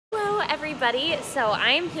everybody. So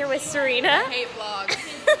I am here with Serena. I hate vlogs.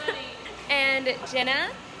 And Jenna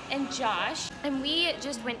and Josh. And we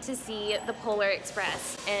just went to see the Polar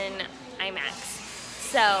Express in IMAX.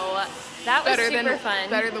 So that was super fun.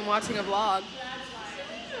 Better than watching a vlog.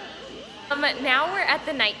 Now we're at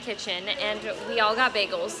the night kitchen and we all got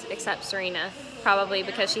bagels except Serena, probably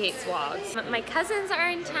because she hates vlogs. My cousins are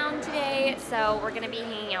in town today, so we're gonna be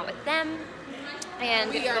hanging out with them.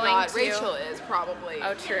 And we are not. Rachel is probably.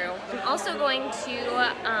 Oh, true. I'm also going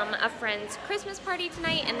to a friend's Christmas party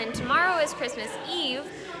tonight, and then tomorrow is Christmas Eve,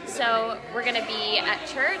 so we're gonna be at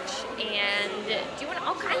church and doing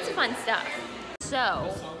all kinds of fun stuff.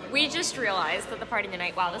 So we just realized that the party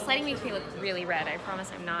tonight, wow, this lighting makes me look really red. I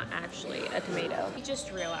promise I'm not actually a tomato. We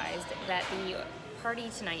just realized that the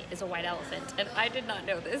party tonight is a white elephant, and I did not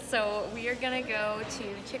know this. So we are gonna go to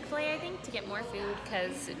Chick-fil-A, I think, to get more food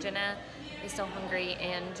because Jenna is still hungry,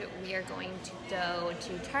 and we are going to go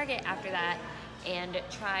to Target after that and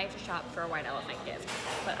try to shop for a white elephant gift.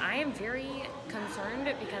 But I am very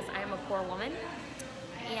concerned because I am a poor woman,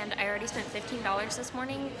 and I already spent $15 this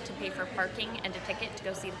morning to pay for parking and a ticket to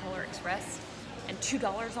go see the Polar Express, and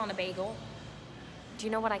 $2 on a bagel. Do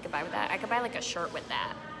you know what I could buy with that? I could buy like a shirt with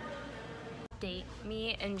that. Date,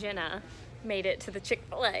 me and Jenna made it to the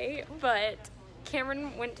Chick-fil-A, but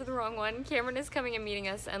Cameron went to the wrong one. Cameron is coming and meeting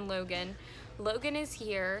us, and Logan. Logan is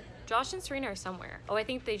here. Josh and Serena are somewhere. Oh, I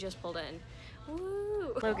think they just pulled in.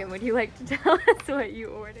 Woo! Logan, would you like to tell us what you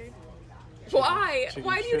ordered? Why?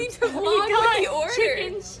 Why do you need to vlog what you ordered?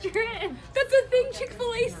 Chicken strips. That's a thing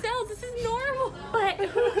Chick-fil-A sells. This is normal. But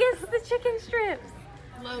who gets the chicken strips?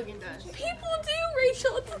 Logan does. People do,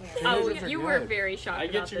 Rachel. It's a thing. Oh, you were very shocked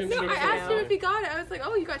about this. No, I asked him if he got it. I was like,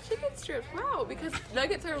 oh, you got chicken strips. Wow, because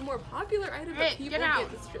nuggets are a more popular item, but people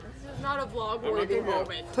get the strips. This is not a vlog-worthy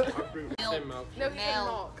moment. Milk. No, he said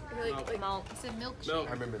milk. Like milk. He said milkshake. Milk.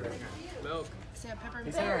 I remember that. Milk. He said peppermint.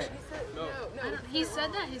 He said it right. No. He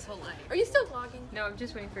said that his whole life. Are you still vlogging? No, I'm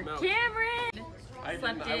just waiting for Milk. Cameron. I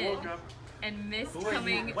woke up and missed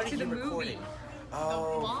coming to the movie.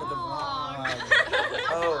 Oh, for the vlog.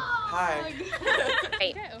 Oh, hi.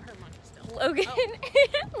 Right.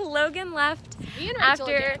 Logan left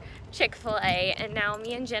after Chick-fil-A, and now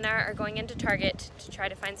me and Jenna are going into Target to try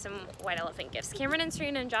to find some white elephant gifts. Cameron and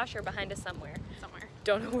Serena and Josh are behind us somewhere.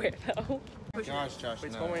 Don't know where though. Josh,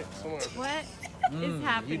 Wait, no. What is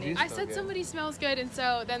happening? I said somebody smells good, and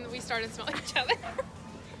so then we started smelling each other.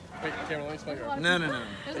 Wait, Cameron, let me smell your No.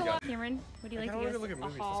 There's a lot. Cameron, would you like to give us look at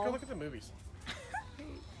movies. a haul? Let's go look at the movies.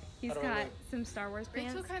 He's got some Star Wars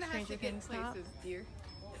pants. Rachel kind of has Stranger to get Things top. places, dear.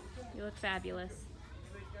 You look fabulous.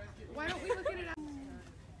 Why don't we look at it?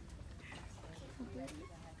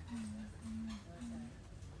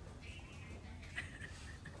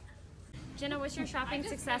 Jenna, was your shopping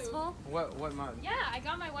successful? What month? Yeah, I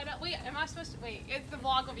got my white. Wait, am I supposed to? Wait, it's the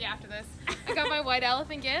vlog will be after this. I got my white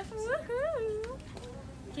elephant gift. Woohoo!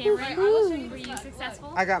 Cameron, were you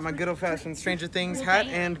successful? I got my good old-fashioned Stranger Things hat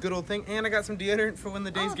and good old thing, and I got some deodorant for when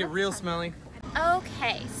the days get real smelly.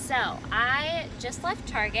 Okay, so I just left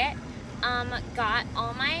Target, got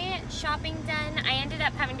all my shopping done. I ended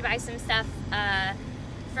up having to buy some stuff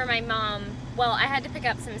for my mom. Well, I had to pick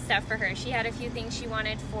up some stuff for her. She had a few things she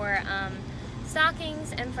wanted for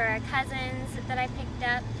stockings and for our cousins that I picked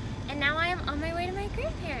up. And now I am on my way to my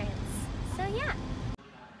grandparents. So yeah.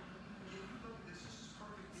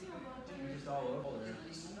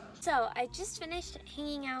 So I just finished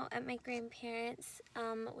hanging out at my grandparents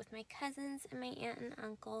with my cousins and my aunt and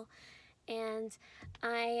uncle, and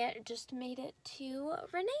I just made it to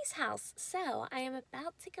Renee's house. So I am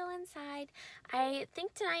about to go inside. I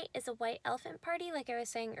think tonight is a white elephant party, like I was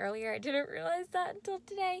saying earlier. I didn't realize that until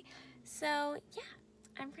today. So yeah,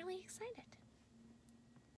 I'm really excited.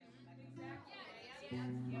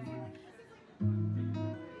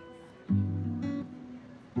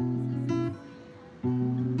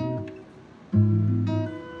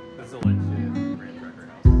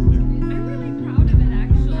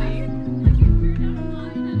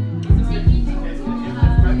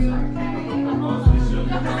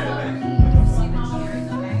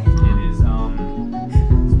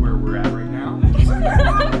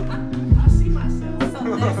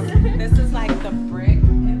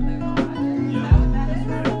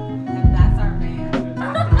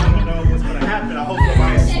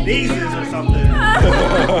 Sneezes or something.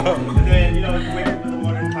 And then, you know, you wake up in the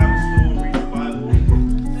morning, climb to school, read the Bible,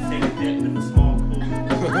 take a dip in the small pool.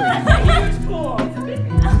 That's a huge pool.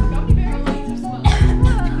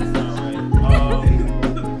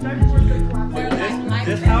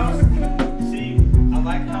 This house, see, I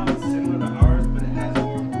like how it's similar to ours, but it has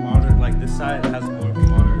more modern, like this side has more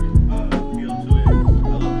modern feel to it. I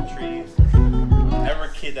love the trees.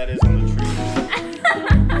 kid that is on the tree.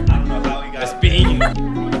 I don't know how he got That's being. I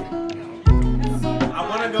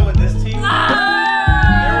want to go with this team.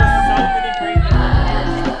 There were so many great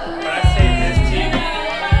members, but I say this team.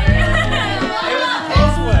 It was a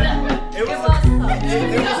close one. It was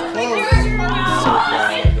close.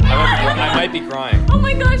 I might be crying. Oh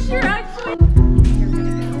my gosh, you're actually.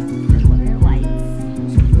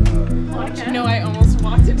 You know, I almost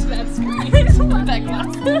walked into that screen with that glass.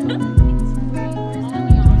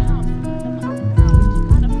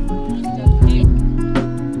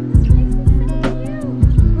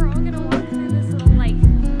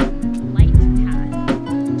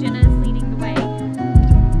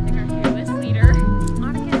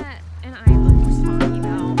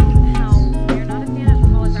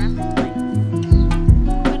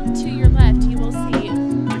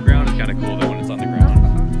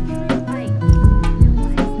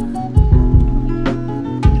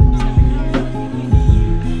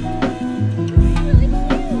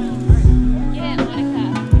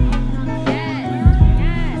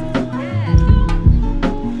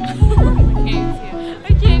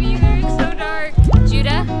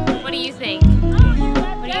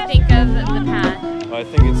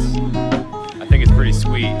 I think it's pretty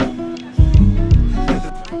sweet.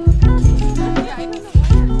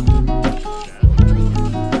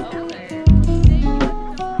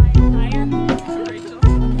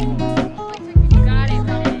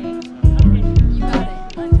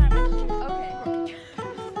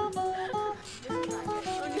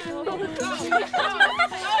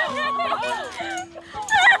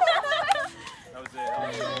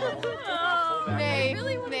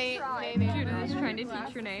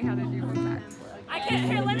 Renee how to do a back. I can't.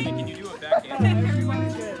 Here, let me. Can you do a backhand?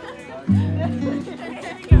 Everyone's good.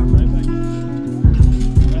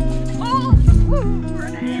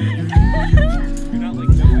 You're not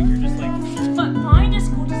like jumping, you're just like. But mine is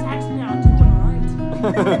cool, just ask me out doing alright.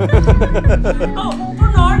 Oh, for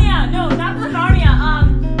Narnia! No, not for Narnia.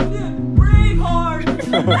 Braveheart!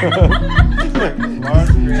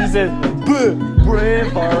 She said,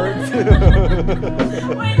 Braveheart.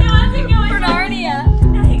 Wait, no, I think it was For Narnia.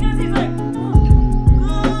 No, he goes, he's like,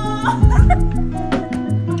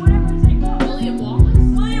 whatever his name was.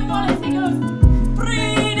 William Wallace, he goes,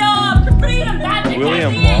 freedom! Freedom! That's it,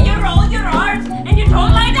 William that's it. You roll your arms and you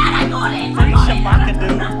talk like that. I got it. I got it.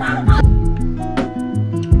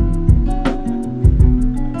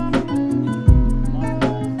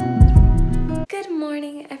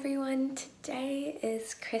 Today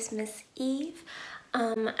is Christmas Eve.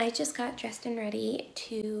 I just got dressed and ready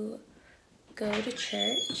to go to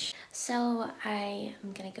church. So I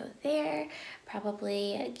am gonna go there,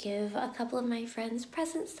 probably give a couple of my friends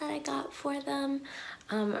presents that I got for them.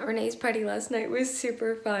 Renee's party last night was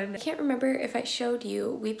super fun. I can't remember if I showed you,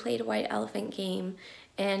 we played a white elephant game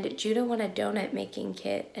and Judah won a donut making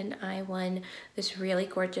kit and I won this really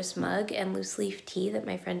gorgeous mug and loose leaf tea that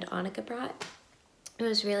my friend Annika brought. It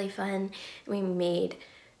was really fun. We made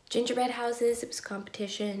gingerbread houses. It was a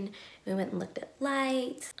competition. We went and looked at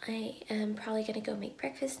lights. I am probably gonna go make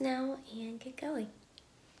breakfast now and get going.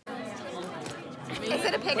 Is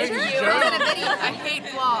it a picture? Is it a video? I hate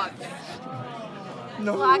vlogs.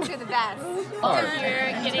 No. Vlogs are the best.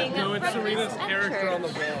 You're getting No, it's Serena's character on the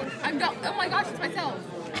vlog. Oh my gosh, it's myself.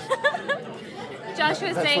 Josh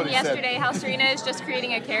was saying yesterday how Serena is just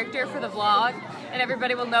creating a character for the vlog and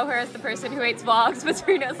everybody will know her as the person who hates vlogs, but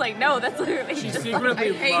Serena's like, no, that's literally just who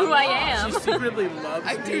I am. She secretly loves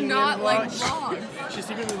I do being not in like vlogs. vlogs. She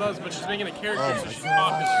secretly loves, but she's making a character, so she's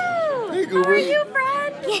obviously. Hey, Goober. How are you,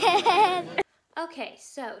 Fred? Yes. Okay,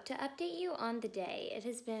 so to update you on the day, it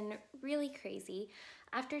has been really crazy.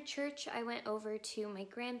 After church, I went over to my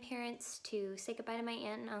grandparents to say goodbye to my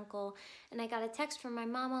aunt and uncle, and I got a text from my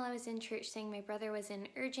mom while I was in church saying my brother was in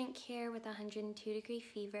urgent care with a 102-degree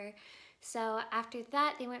fever. So after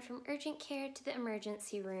that, they went from urgent care to the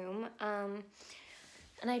emergency room.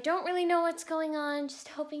 And I don't really know what's going on, just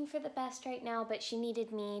hoping for the best right now, but she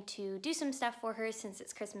needed me to do some stuff for her since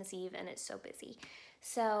it's Christmas Eve and it's so busy.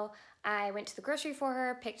 So I went to the grocery for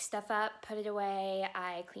her, picked stuff up, put it away,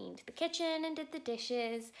 I cleaned the kitchen and did the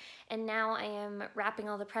dishes, and now I am wrapping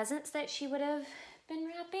all the presents that she would have been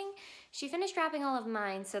wrapping. She finished wrapping all of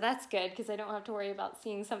mine, so that's good because I don't have to worry about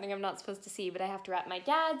seeing something I'm not supposed to see, but I have to wrap my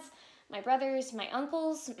dad's, my brother's, my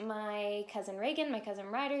uncle's, my cousin Reagan, my cousin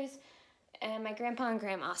Ryder's, and my grandpa and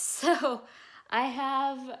grandma. So I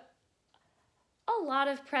have a lot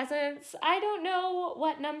of presents. I don't know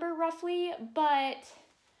what number roughly, but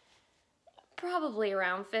probably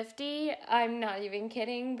around 50. I'm not even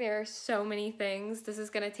kidding. There are so many things. This is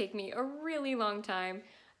gonna take me a really long time,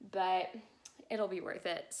 but it'll be worth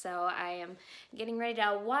it. So I am getting ready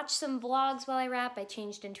to watch some vlogs while I wrap. I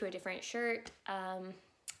changed into a different shirt,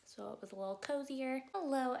 so it was a little cozier.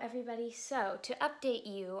 Hello everybody. So to update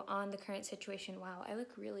you on the current situation, wow, I look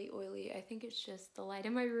really oily. I think it's just the light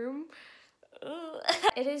in my room.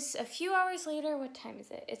 It is a few hours later. What time is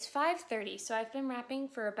it? It's 5:30, so I've been wrapping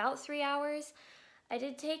for about 3 hours. I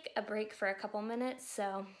did take a break for a couple minutes,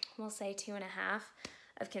 so we'll say 2.5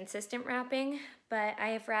 of consistent wrapping, but I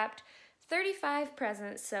have wrapped 35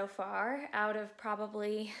 presents so far out of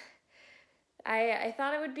probably, I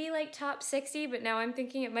thought it would be like top 60, but now I'm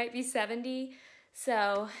thinking it might be 70.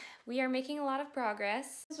 So we are making a lot of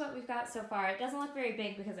progress. This is what we've got so far. It doesn't look very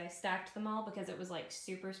big because I stacked them all because it was like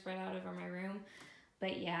super spread out over my room.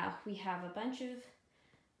 But yeah, we have a bunch of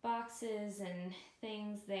boxes and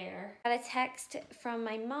things there. Got a text from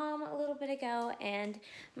my mom a little bit ago, and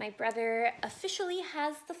my brother officially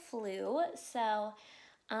has the flu. So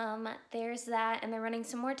there's that, and they're running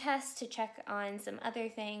some more tests to check on some other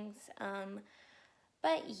things.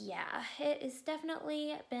 But yeah, it has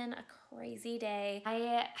definitely been a crazy day.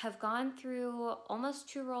 I have gone through almost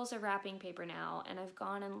 2 rolls of wrapping paper now, and I've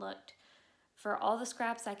gone and looked for all the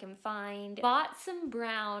scraps I can find. Bought some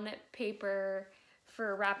brown paper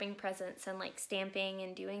for wrapping presents and like stamping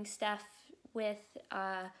and doing stuff with.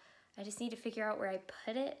 I just need to figure out where I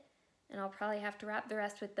put it, and I'll probably have to wrap the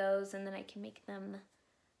rest with those, and then I can make them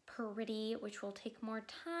pretty, which will take more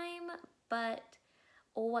time, but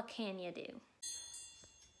what can you do?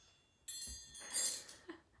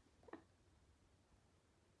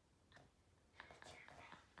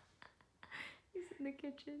 He's in the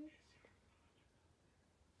kitchen.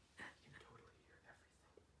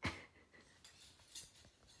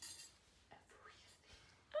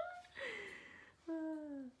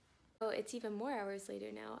 Oh, it's even more hours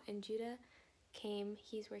later now, and Judah came.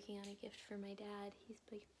 He's working on a gift for my dad.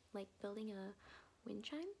 He's like building a wind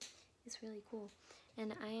chime. It's really cool.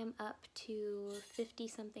 And I am up to 50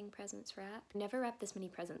 something presents wrapped. Never wrapped this many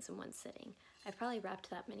presents in one sitting. I've probably wrapped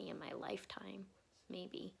that many in my lifetime,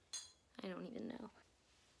 maybe. I don't even know.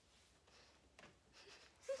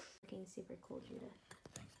 Looking super cool, Judah.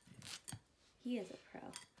 He is a pro.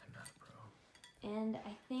 I'm not a pro. And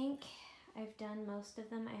I think I've done most of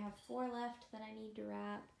them. I have 4 left that I need to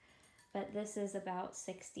wrap, but this is about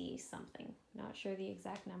 60 something. Not sure the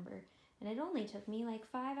exact number. And it only took me like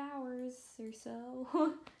 5 hours or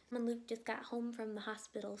so. And Luke just got home from the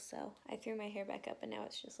hospital, so I threw my hair back up, and now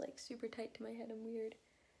it's just like super tight to my head and weird.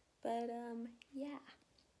 But yeah.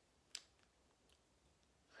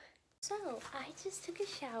 So I just took a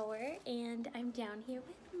shower, and I'm down here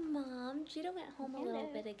with Mom. Judah went home a little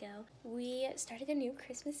bit ago. We started a new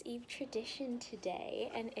Christmas Eve tradition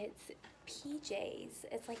today, and it's PJs.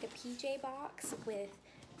 It's like a PJ box with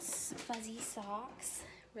fuzzy socks.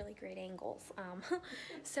 Really great angles.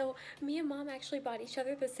 So me and Mom actually bought each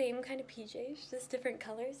other the same kind of PJs, just different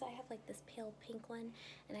colors. I have like this pale pink one,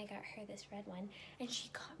 and I got her this red one. And she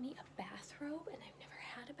got me a bathrobe, and I've never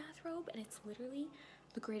had a bathrobe, and it's literally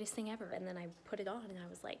the greatest thing ever. And then I put it on, and I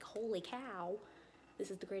was like, holy cow, this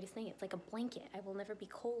is the greatest thing. It's like a blanket. I will never be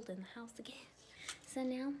cold in the house again. So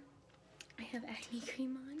now I have acne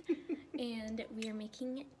cream on, and we are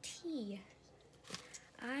making tea.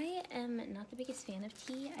 I am not the biggest fan of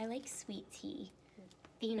tea. I like sweet tea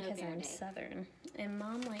because I'm Southern, and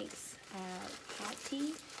Mom likes hot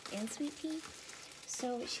tea and sweet tea.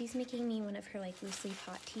 So she's making me one of her like loose leaf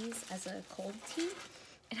hot teas as a cold tea.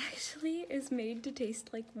 It actually is made to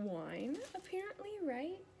taste like wine, apparently,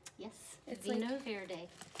 right? Yes, it's Vino like, Verde.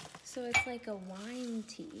 So it's like a wine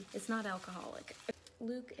tea. It's not alcoholic.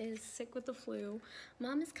 Luke is sick with the flu.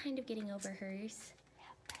 Mom is kind of getting over hers.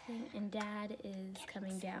 And Dad is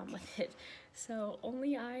coming down with it. So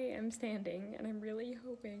only I am standing, and I'm really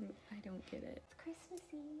hoping I don't get it. It's Christmas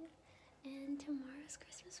Eve, and tomorrow's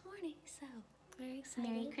Christmas morning, so very excited.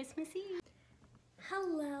 Merry Christmas Eve.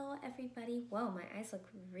 Hello, everybody. Whoa, my eyes look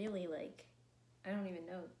really like, I don't even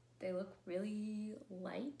know. They look really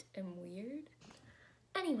light and weird.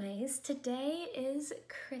 Anyways, today is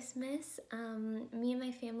Christmas. Me and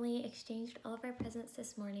my family exchanged all of our presents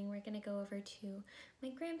this morning. We're gonna go over to my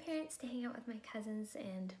grandparents to hang out with my cousins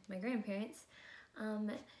and my grandparents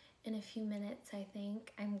in a few minutes, I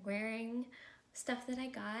think. I'm wearing stuff that I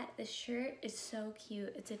got. This shirt is so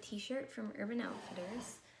cute. It's a t-shirt from Urban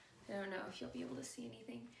Outfitters. I don't know if you'll be able to see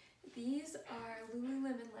anything. These are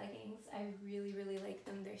Lululemon leggings. I really, really like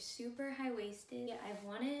them. They're super high-waisted. Yeah, I've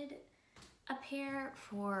wanted a pair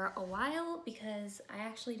for a while because I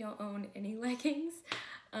actually don't own any leggings,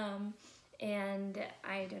 and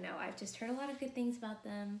I don't know, I've just heard a lot of good things about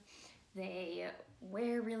them. They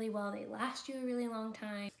wear really well, they last you a really long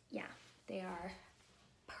time. Yeah, They are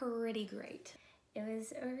pretty great. It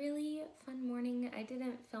was a really fun morning. I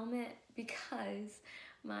didn't film it because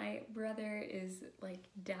my brother is like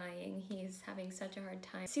dying. He's having such a hard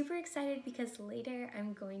time. Super excited because later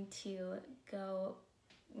I'm going to go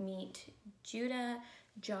meet Judah,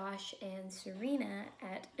 Josh, and Serena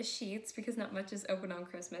at Sheetz because not much is open on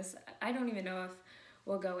Christmas. I don't even know if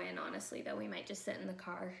we'll go in, honestly, though. We might just sit in the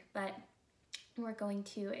car, but we're going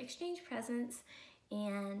to exchange presents,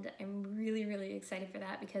 and I'm really, really excited for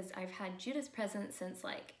that because I've had Judah's present since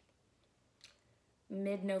like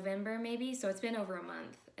mid-November maybe, so it's been over a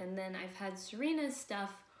month. And then I've had Serena's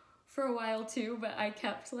stuff for a while too, but I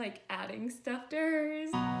kept like adding stuff to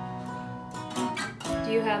hers.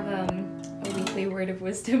 Do you have a weekly word of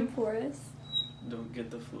wisdom for us? Don't get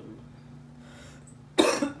the flu.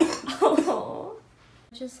 Oh.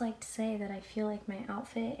 I'd just like to say that I feel like my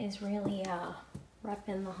outfit is really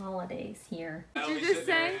repping the holidays here. Did you just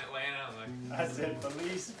say? I said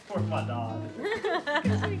police for my dog. Good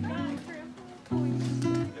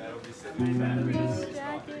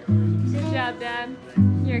job, Dad.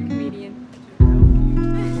 You're a comedian.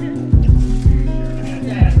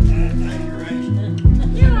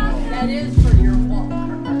 That is for your walk.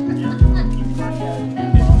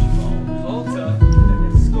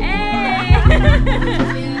 Hey!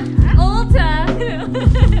 Ulta!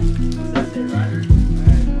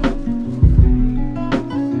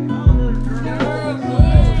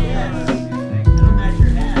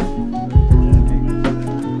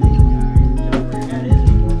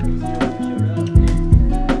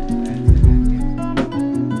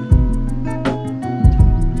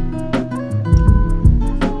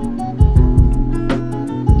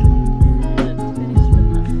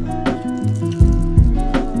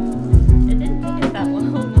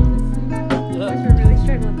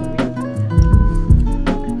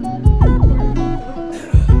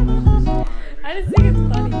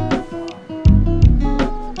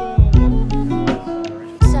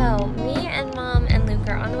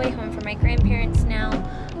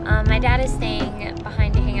 My dad is staying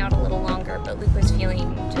behind to hang out a little longer, but Luke was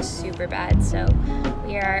feeling just super bad, so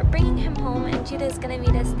we are bringing him home, and Judah's gonna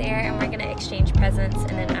meet us there, and we're gonna exchange presents,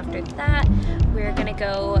 and then after that, we're gonna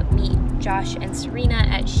go meet Josh and Serena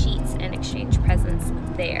at Sheetz and exchange presents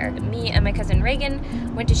there. Me and my cousin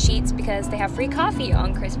Reagan went to Sheetz because they have free coffee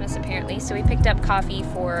on Christmas apparently, so we picked up coffee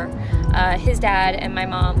for his dad and my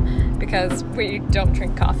mom because we don't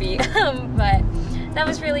drink coffee, but that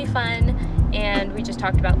was really fun. And we just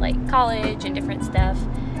talked about like college and different stuff.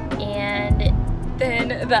 And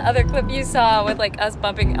then the other clip you saw with like us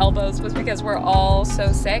bumping elbows was because we're all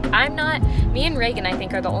so sick. Me and Reagan I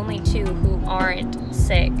think are the only two who aren't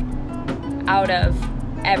sick out of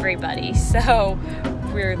everybody. So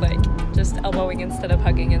we're like just elbowing instead of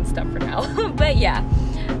hugging and stuff for now. But yeah,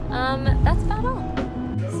 that's about all.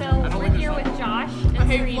 So we're here with Josh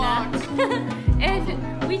and Serena. And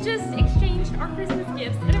we just exchanged our Christmas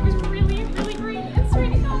gifts and it was really, really great. And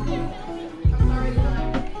Serena got it.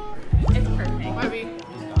 It's perfect. Maybe.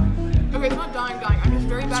 Okay, it's not dying. I'm just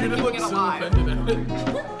very bad at keeping it alive.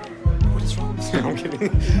 What is wrong with you? I'm kidding.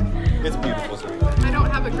 It's beautiful, Serena. I don't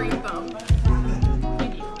have a green thumb.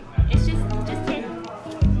 It's just him.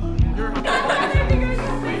 You want to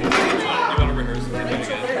rehearse?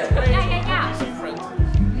 Yeah.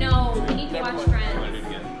 No, we need to watch Friends.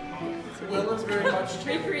 Will is very much.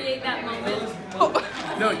 Recreate that moment. Oh.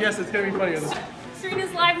 No, yes, it's gonna be funny.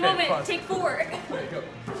 Serena's live moment. Pause. Take 4. There you go.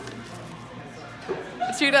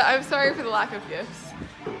 Judah, I'm sorry for the lack of gifts.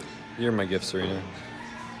 You're my gift, Serena.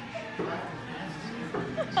 I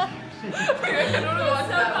don't know what's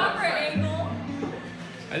that. Proper angle.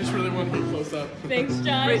 I just really want to be close up. Thanks,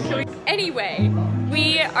 Josh. Anyway,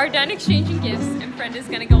 we are done exchanging gifts, and Friend is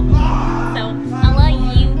gonna go home. So I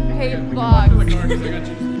love you. Hey, vlog.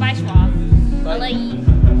 Bye, Schwab. I love you.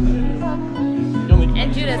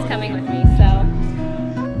 And Judah's coming with me, so.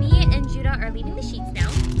 Me and Judah are leaving the Sheetz now.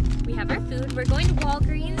 We have our food. We're going to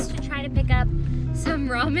Walgreens to try to pick up some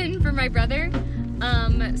ramen for my brother,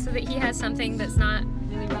 so that he has something that's not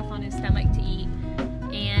really rough on his stomach to eat.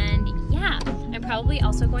 And yeah, I'm probably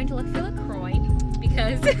also going to look for LaCroix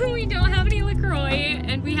because we don't have any LaCroix,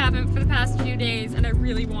 and we haven't for the past few days, and I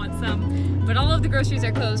really want some. But all of the groceries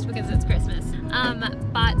are closed because it's Christmas.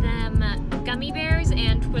 Bought them gummy bears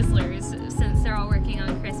and Twizzlers since they're all working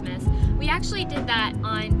on Christmas. We actually did that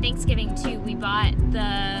on Thanksgiving too. We bought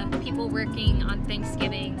the people working on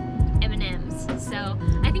Thanksgiving M&Ms. So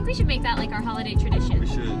I think we should make that like our holiday tradition. We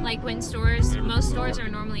should. Like when most stores are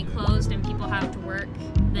normally closed and people have to work,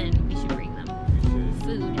 then we should bring them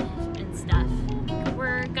food and stuff. I think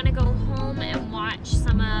we're gonna go home and watch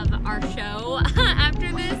some of our show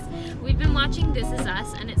after this. We've been watching This Is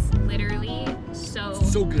Us, and it's literally so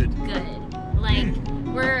good. Like,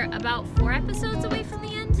 we're about 4 episodes away from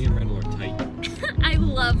the end. Me and Randall are tight. I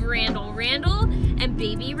love Randall. Randall and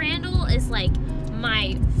baby Randall is like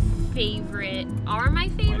my favorite.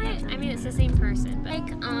 I mean, it's the same person. But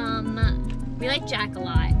like, we like Jack a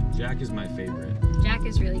lot. Jack is my favorite. Jack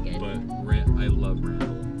is really good. But I love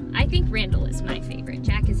Randall. I think Randall is my favorite.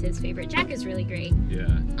 Jack is his favorite. Jack is really great. Yeah.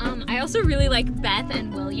 I also really like Beth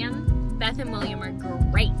and William. Beth and William are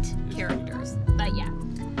great characters. But yeah,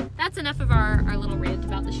 that's enough of our little rant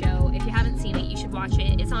about the show. If you haven't seen it, you should watch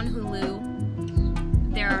it. It's on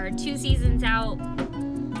Hulu. There are 2 seasons out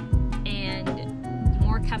and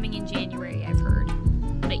more coming in January, I've heard.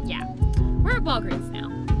 But yeah, we're at Walgreens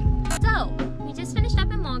now. So, we just finished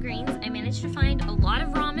up in Walgreens. I managed to find a lot of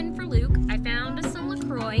ramen for Luke. I found some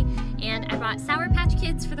LaCroix, and I bought Sour Patch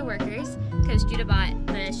Kids for the workers because Judah bought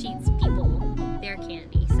the Sheets people their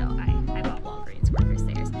candy. So I bought Walgreens workers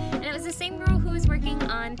theirs. And it was the same girl who was working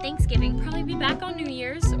on Thanksgiving, probably be back on New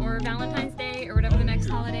Year's or Valentine's Day or whatever the next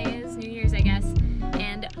holiday is, New Year's, I guess.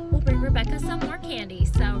 And we'll bring Rebecca some more candy.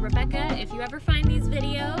 So Rebecca, if you ever find these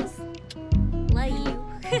videos, love you.